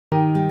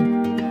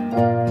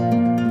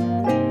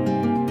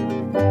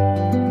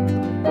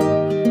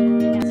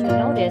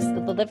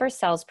liver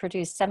cells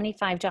produce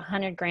 75 to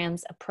 100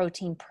 grams of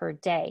protein per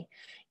day.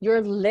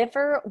 Your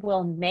liver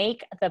will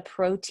make the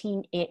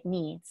protein it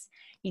needs.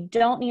 You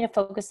don't need to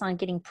focus on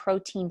getting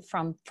protein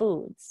from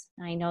foods.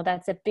 I know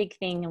that's a big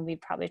thing, and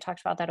we've probably talked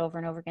about that over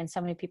and over again.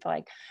 So many people are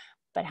like,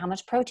 but how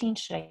much protein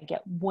should I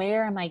get?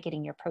 Where am I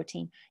getting your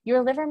protein?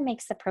 Your liver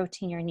makes the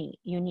protein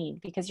you need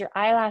because your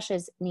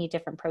eyelashes need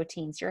different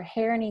proteins. Your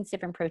hair needs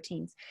different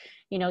proteins.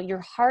 You know,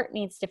 your heart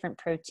needs different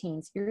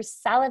proteins. Your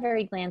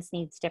salivary glands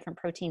needs different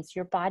proteins.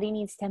 Your body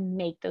needs to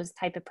make those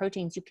type of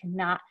proteins. You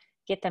cannot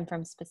get them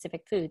from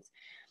specific foods.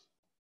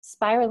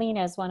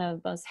 Spirulina is one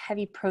of the most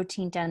heavy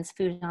protein dense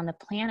food on the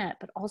planet,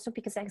 but also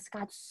because it's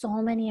got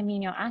so many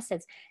amino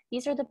acids.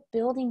 These are the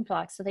building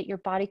blocks so that your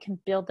body can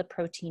build the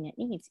protein it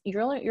needs.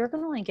 You're going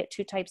to only get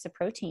 2 types of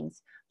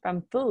proteins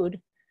from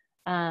food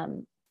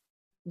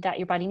that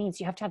your body needs.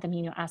 You have to have the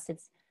amino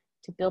acids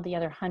to build the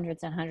other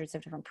hundreds and hundreds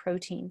of different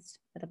proteins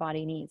that the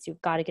body needs.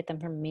 You've got to get them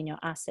from amino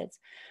acids.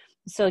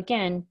 So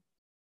again,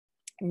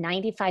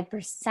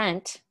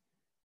 95%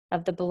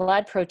 of the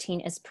blood protein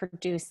is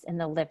produced in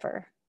the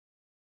liver.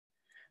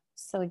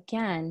 So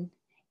again,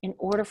 in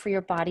order for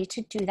your body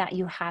to do that,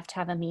 you have to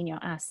have amino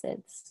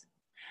acids.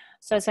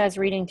 So as I was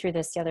reading through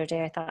this the other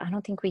day, I thought, I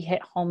don't think we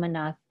hit home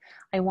enough.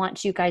 I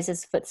want you guys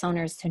as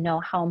FootZoners to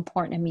know how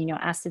important amino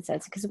acids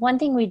is. Because one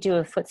thing we do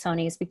with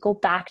FootZoning is we go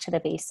back to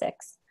the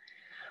basics.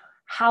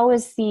 How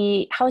is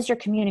your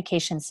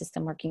communication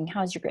system working?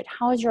 How is your grid?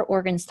 How is your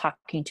organs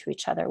talking to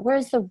each other?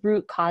 Where's the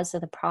root cause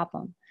of the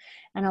problem?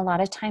 And a lot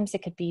of times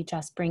it could be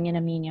just bring in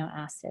amino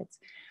acids.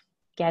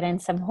 Get in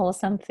some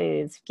wholesome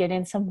foods, get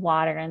in some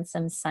water and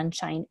some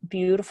sunshine.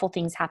 Beautiful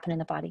things happen in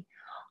the body.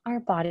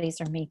 Our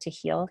bodies are made to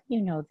heal. You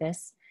know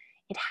this.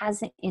 It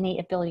has an innate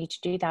ability to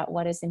do that.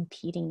 What is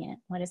impeding it?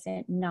 What is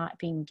it not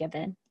being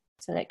given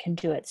so that it can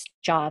do its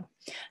job?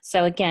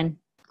 So again,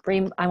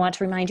 I want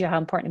to remind you how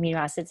important amino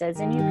acids is.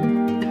 And you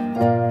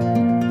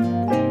can